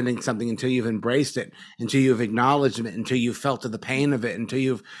towards ending something until you've embraced it, until you've acknowledged it, until you've felt the pain of it, until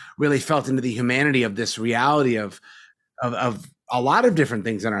you've really felt into the humanity of this reality of a lot of different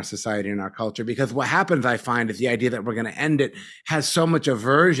things in our society and our culture. Because what happens, I find, is the idea that we're going to end it has so much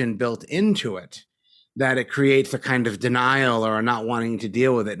aversion built into it that it creates a kind of denial or a not wanting to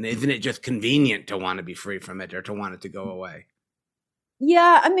deal with it. And isn't it just convenient to want to be free from it or to want it to go away?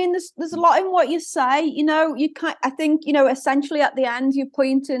 Yeah, I mean, there's a lot in what you say. I think, essentially at the end, you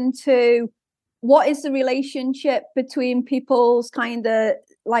point into what is the relationship between people's kind of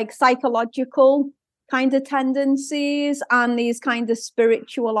like psychological kind of tendencies and these kind of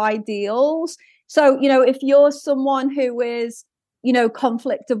spiritual ideals. So, if you're someone who is,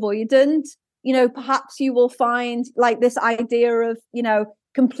 conflict avoidant, perhaps you will find like this idea of,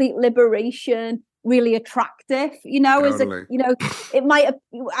 complete liberation really attractive, Totally. It might,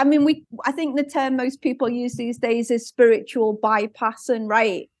 I think the term most people use these days is spiritual bypassing,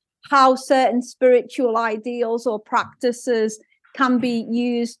 right? How certain spiritual ideals or practices can be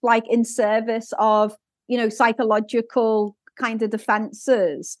used like in service of, psychological kind of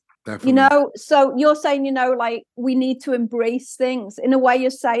defenses. Definitely. So you're saying, like we need to embrace things. In a way, you're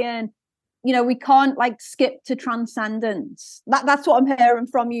saying, we can't like skip to transcendence. That's what I'm hearing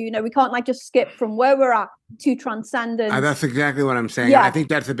from you. We can't like just skip from where we're at to transcendence. That's exactly what I'm saying. Yeah. I think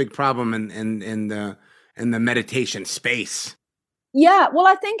that's a big problem in the meditation space. Yeah, well,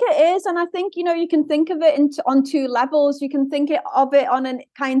 I think it is. And I think, you can think of it on two levels. You can think of it on a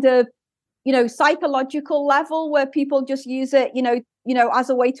kind of, psychological level where people just use it, as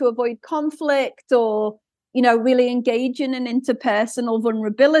a way to avoid conflict or, really engaging in interpersonal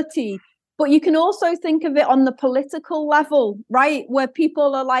vulnerability. But you can also think of it on the political level, right? Where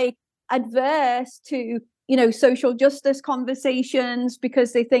people are like adverse to, social justice conversations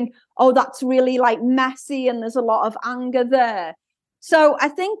because they think, oh, that's really like messy and there's a lot of anger there. So I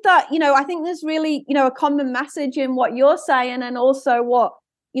think that, I think there's really, a common message in what you're saying, and also what,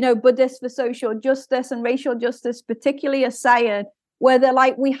 Buddhists for social justice and racial justice particularly are saying, where they're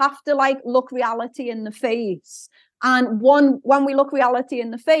like, we have to like look reality in the face. And when we look reality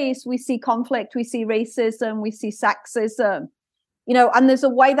in the face, we see conflict, we see racism, we see sexism, and there's a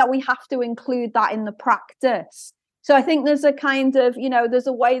way that we have to include that in the practice. So I think there's a kind of, there's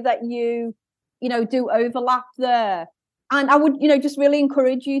a way that you do overlap there. And I would, just really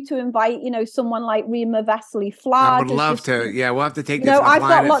encourage you to invite, someone like Rima Vesely-Flad. I would love to. Yeah, we'll have to take this offline I've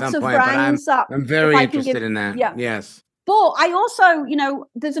got at lots some of point, friends but I'm very interested in that. Yeah. Yes. But I also,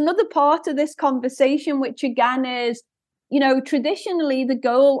 there's another part of this conversation, which again is, traditionally the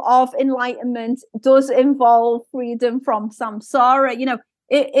goal of enlightenment does involve freedom from samsara.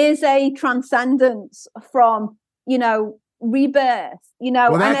 It is a transcendence from, rebirth,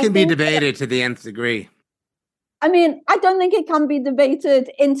 Well, that can be debated to the nth degree. I mean, I don't think it can be debated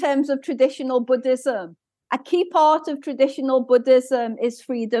in terms of traditional Buddhism. A key part of traditional Buddhism is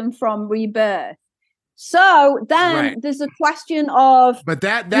freedom from rebirth. So then there's a question of... But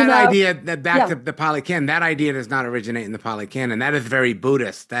that idea, that back to the Pali Canon, that idea does not originate in the Pali Canon. That is very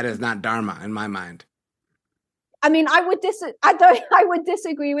Buddhist. That is not Dharma in my mind. I mean, I would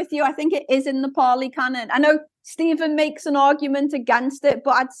disagree with you. I think it is in the Pali Canon. I know Stephen makes an argument against it,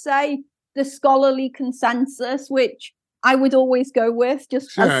 but I'd say the scholarly consensus, which I would always go with,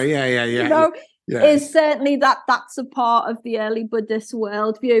 just is certainly that's a part of the early Buddhist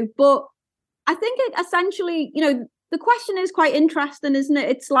worldview. But I think it essentially, the question is quite interesting, isn't it?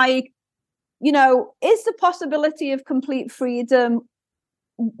 It's like, is the possibility of complete freedom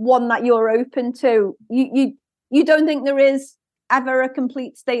one that you're open to? You don't think there is ever a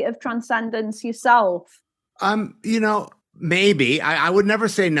complete state of transcendence yourself? Maybe. I would never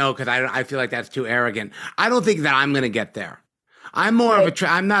say no, because I feel like that's too arrogant. I don't think that I'm going to get there. I'm more of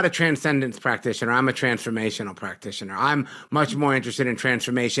I'm not a transcendence practitioner. I'm a transformational practitioner. I'm much more interested in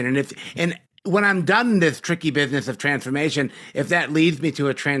transformation. And when I'm done this tricky business of transformation, if that leads me to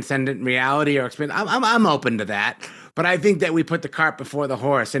a transcendent reality or experience, I'm open to that. But I think that we put the cart before the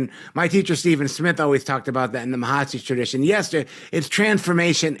horse. And my teacher, Stephen Smith, always talked about that in the Mahasi tradition. Yes, it's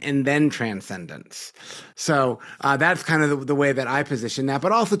transformation and then transcendence. So that's kind of the way that I position that.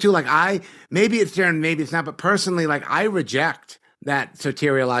 But also, too, like maybe it's there and maybe it's not. But personally, like I reject that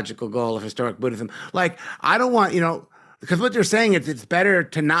soteriological goal of historic Buddhism. Like, I don't want, because what they're saying is it's better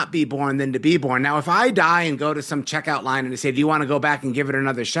to not be born than to be born. Now, if I die and go to some checkout line and they say, do you want to go back and give it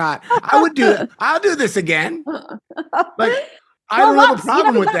another shot? I'll do this again. Like, I don't have a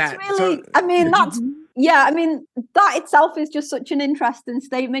problem with that. Really, so, that itself is just such an interesting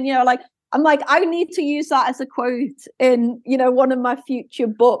statement. I need to use that as a quote in, one of my future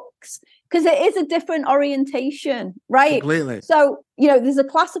books, because it is a different orientation, right? Completely. So, there's a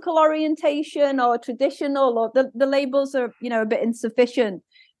classical orientation or traditional, or the labels are, a bit insufficient.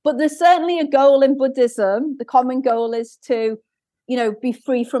 But there's certainly a goal in Buddhism. The common goal is to, be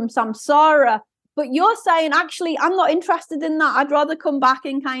free from samsara. But you're saying, actually, I'm not interested in that. I'd rather come back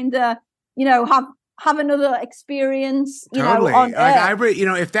and kind of, have another experience, totally. On Earth.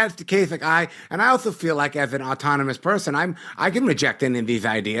 If that's the case, I also feel like as an autonomous person, I can reject any of these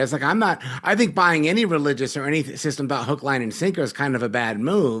ideas. Like I think buying any religious or any system about hook, line, and sinker is kind of a bad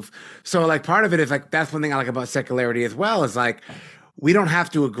move. So like part of it is like, that's one thing I like about secularity as well, is like, we don't have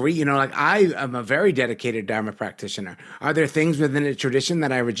to agree. I am a very dedicated Dharma practitioner. Are there things within a tradition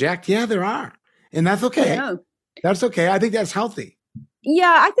that I reject? Yeah, there are. And that's okay. Yeah. That's okay. I think that's healthy.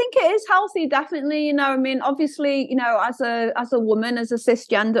 Yeah, I think it is healthy, definitely. Obviously, as a woman, as a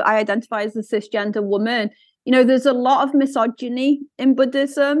cisgender, I identify as a cisgender woman. There's a lot of misogyny in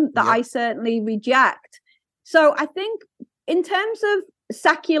Buddhism that I certainly reject. So I think in terms of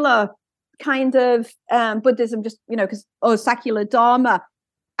secular kind of Buddhism, just, secular Dharma,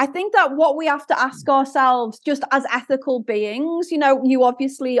 I think that what we have to ask ourselves, just as ethical beings, you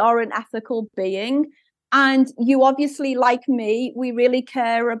obviously are an ethical being. And you obviously, like me, we really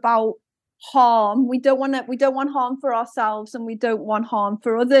care about harm. We don't want harm for ourselves, and we don't want harm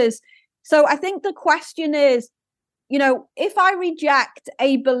for others. So I think the question is, if I reject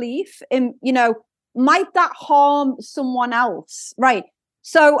a belief in, might that harm someone else? Right.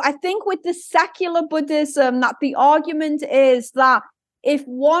 So I think with the secular Buddhism, that the argument is that if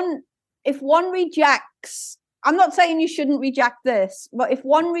one rejects, I'm not saying you shouldn't reject this, but if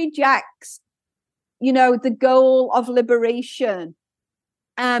one rejects the goal of liberation,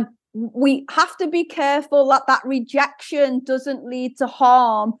 we have to be careful that rejection doesn't lead to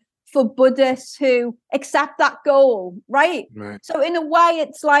harm for Buddhists who accept that goal, right? So in a way,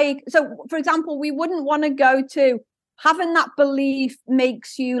 it's like, so for example, we wouldn't want to go to having that belief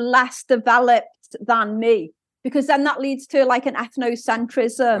makes you less developed than me, because then that leads to like an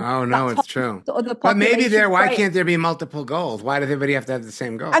ethnocentrism. Oh, no, it's true. But maybe why can't there be multiple goals? Why does everybody have to have the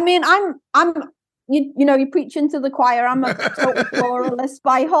same goal? I mean, you're preaching to the choir. I'm a total pluralist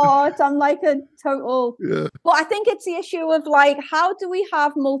by heart. I'm like a total, but I think it's the issue of like, how do we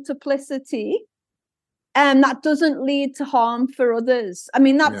have multiplicity that doesn't lead to harm for others? I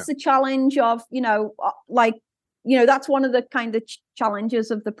mean, that's the challenge of, that's one of the kind of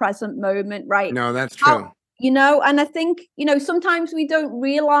challenges of the present moment, right? No, that's true. And I think, sometimes we don't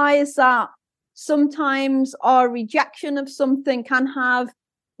realize that sometimes our rejection of something can have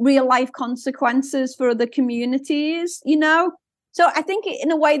real life consequences for other communities, So I think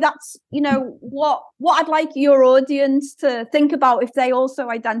in a way that's, what I'd like your audience to think about if they also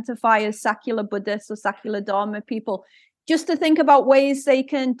identify as secular Buddhists or secular Dharma people, just to think about ways they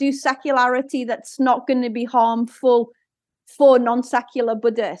can do secularity that's not going to be harmful for non-secular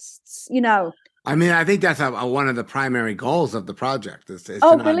Buddhists, I mean, I think that's one of the primary goals of the project is to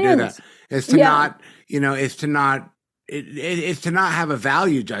not do that. Is to not have a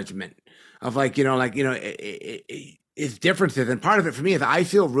value judgment of it's differences. And part of it for me is I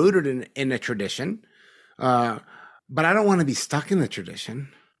feel rooted in a tradition, but I don't want to be stuck in the tradition.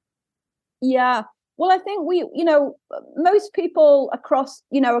 Yeah. Well, I think most people across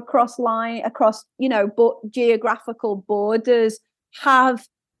geographical borders have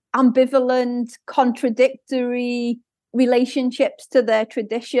ambivalent, contradictory relationships to their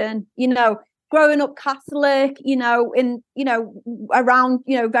tradition. growing up Catholic, around,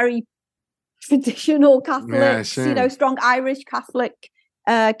 very traditional Catholics, sure. Strong Irish Catholic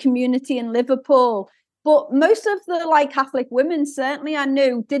community in Liverpool. But most of the Catholic women, certainly I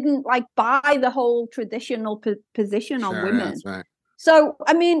knew, didn't buy the whole traditional position on women. That's right. So,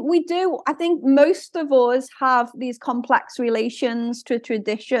 I mean, I think most of us have these complex relations to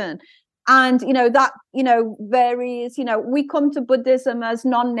tradition. And, that, varies, we come to Buddhism as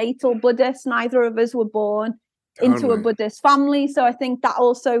non-natal Buddhists. Neither of us were born into a Buddhist family. So I think that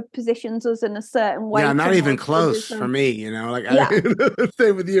also positions us in a certain way. Yeah, not even close Buddhism. For me, I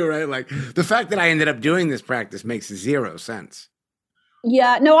same with you, right? Like the fact that I ended up doing this practice makes zero sense.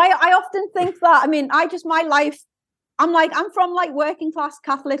 Yeah, no, I often think that. I mean, my life, I'm from working class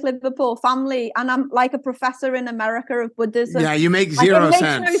Catholic Liverpool family, and I'm a professor in America of Buddhism. Yeah, you make zero sense.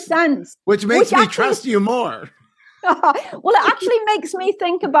 It makes no sense. Which makes me trust you more. Well, it actually makes me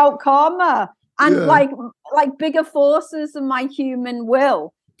think about karma and bigger forces than my human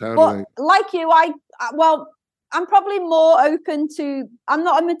will. Totally. But like you, I'm probably more open to. I'm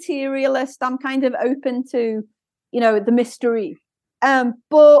not a materialist. I'm kind of open to, the mystery.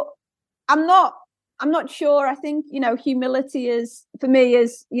 But I'm not sure. I think, humility is, for me,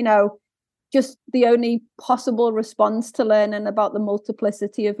 just the only possible response to learning about the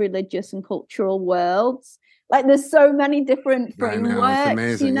multiplicity of religious and cultural worlds. There's so many different frameworks. It's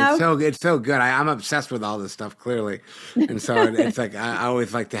amazing. It's so good. I'm obsessed with all this stuff, clearly. And so it's I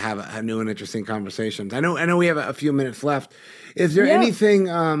always like to have new and interesting conversations. I know we have a few minutes left. Is there anything,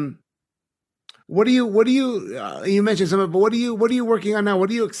 what do you, you mentioned some of it, but what are you working on now?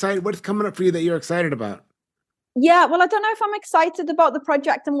 What's coming up for you that you're excited about? Yeah, well, I don't know if I'm excited about the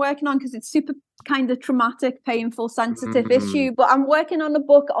project I'm working on because it's super kind of traumatic, painful, sensitive issue. But I'm working on a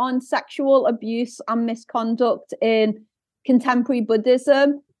book on sexual abuse and misconduct in contemporary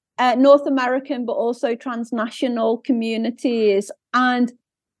Buddhism, North American, but also transnational communities. And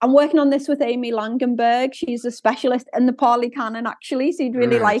I'm working on this with Amy Langenberg. She's a specialist in the Pali Canon, actually. So you'd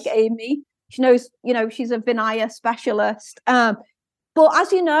really like Amy. She knows, she's a Vinaya specialist. But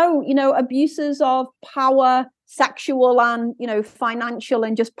as you know, abuses of power, sexual and, financial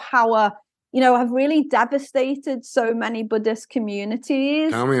and just power, have really devastated so many Buddhist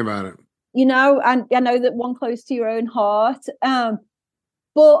communities. Tell me about it. And I know that one close to your own heart.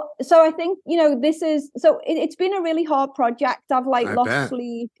 But so I think, it's been a really hard project. I've lost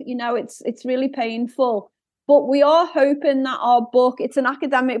sleep, it's really painful. But we are hoping that our book, it's an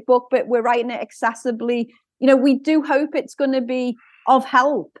academic book, but we're writing it accessibly. We do hope it's going to be of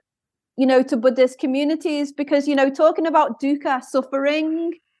help, to Buddhist communities, because, talking about dukkha,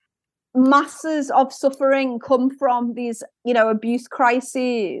 suffering, masses of suffering come from these, abuse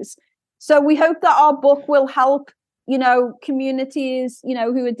crises. So we hope that our book will help, communities,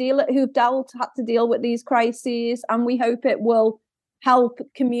 who've had to deal with these crises. And we hope it will help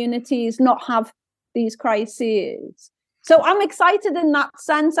communities not have these crises. So I'm excited in that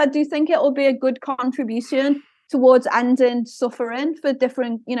sense. I do think it will be a good contribution towards ending suffering for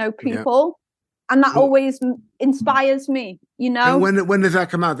different, people. And that always inspires me, And when does that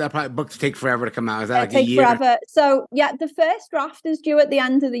come out? That probably books take forever to come out. Is that a year? Forever. So yeah, the first draft is due at the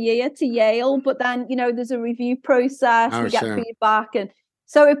end of the year to Yale, but then, there's a review process, we get feedback, and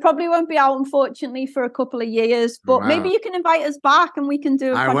so it probably won't be out, unfortunately, for a couple of years, but maybe you can invite us back and we can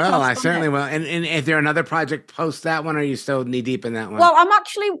do a podcast. I certainly will. And is there another project post that one, or are you still knee deep in that one? Well, I'm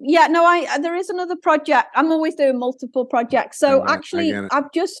actually, there is another project. I'm always doing multiple projects. So I'm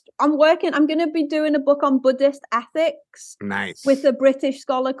going to be doing a book on Buddhist ethics. Nice. With a British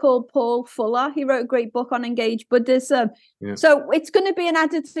scholar called Paul Fuller. He wrote a great book on engaged Buddhism. Yeah. So it's going to be an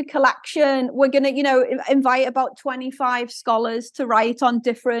edited collection. We're going to, invite about 25 scholars to write on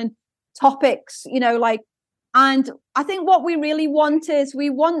different topics, and I think what we really want is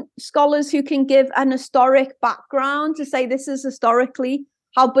we want scholars who can give an historic background to say this is historically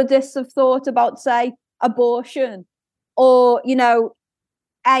how Buddhists have thought about, say, abortion or,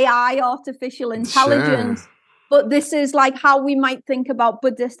 AI, artificial intelligence. Sure. But this is how we might think about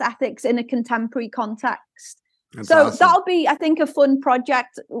Buddhist ethics in a contemporary context. That's awesome. That'll be, I think, a fun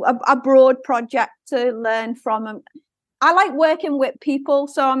project, a broad project to learn from. I like working with people,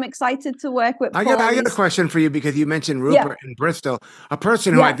 so I'm excited to work with I got a question for you because you mentioned Rupert in Bristol, a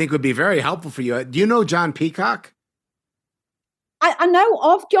person who I think would be very helpful for you. Do you know John Peacock? I know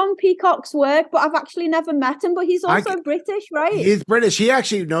of John Peacock's work, but I've actually never met him. But he's also British, right? He's British. He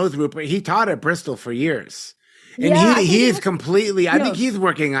actually knows Rupert. He taught at Bristol for years. And he's completely, I think he's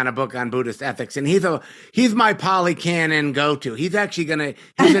working on a book on Buddhist ethics, and he's my Pali Canon go-to. He's actually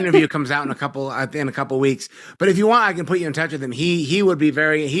his interview comes out in a couple weeks. But if you want, I can put you in touch with him. He would be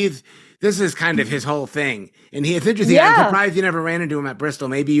he's this is kind of his whole thing. And it's interesting. I'm Yeah. surprised you never ran into him at Bristol.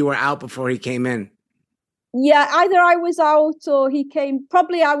 Maybe you were out before he came in. Yeah, either I was out or he came.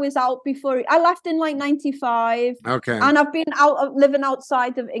 Probably I was out before. I left in like 95. Okay. And I've been out living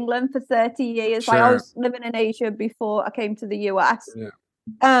outside of England for 30 years. Sure. Like I was living in Asia before I came to the US. Yeah.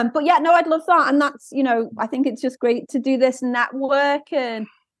 But yeah, no, I'd love that. And that's, you know, I think it's just great to do this network and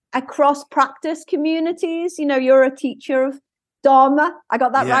across practice communities. You know, you're a teacher of Dharma. I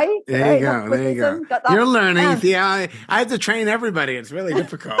got that right. There you go. There you go. You're learning. Yeah, I have to train everybody. It's really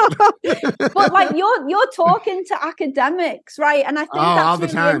difficult. But like you're talking to academics, right? And I think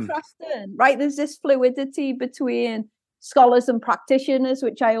that's really interesting, right? There's this fluidity between scholars and practitioners,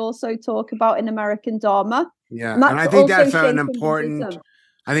 which I also talk about in American Dharma. Yeah, and I think that's an important.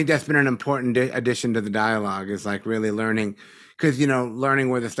 I think that's been an important addition to the dialogue, is like really learning, because, you know, learning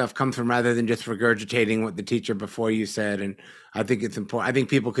where the stuff comes from rather than just regurgitating what the teacher before you said. And I think it's important. I think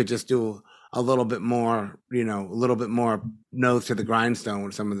people could just do a little bit more, you know, a little bit more nose to the grindstone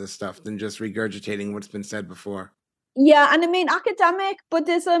with some of this stuff than just regurgitating what's been said before. Yeah, and I mean, academic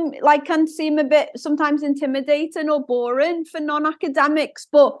Buddhism like can seem a bit sometimes intimidating or boring for non-academics,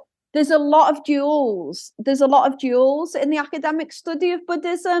 but there's a lot of jewels. There's a lot of jewels in the academic study of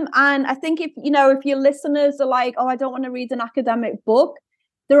Buddhism. And I think if your listeners are like, oh, I don't want to read an academic book,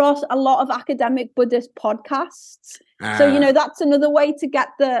 there are a lot of academic Buddhist podcasts. So, you know, that's another way to get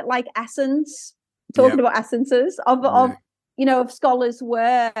the like essence, talking about essences of scholars'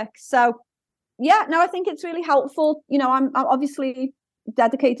 work. So, yeah, no, I think it's really helpful. You know, I'm obviously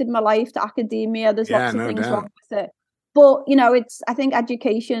dedicated my life to academia. There's lots of things wrong with it. But, you know, I think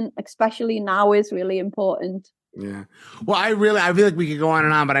education, especially now, is really important. Yeah. Well, I feel like we could go on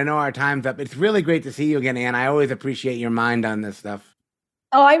and on, but I know our time's up. It's really great to see you again, Anne. I always appreciate your mind on this stuff.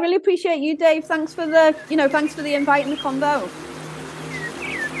 Oh, I really appreciate you, Dave. Thanks for the invite and the convo.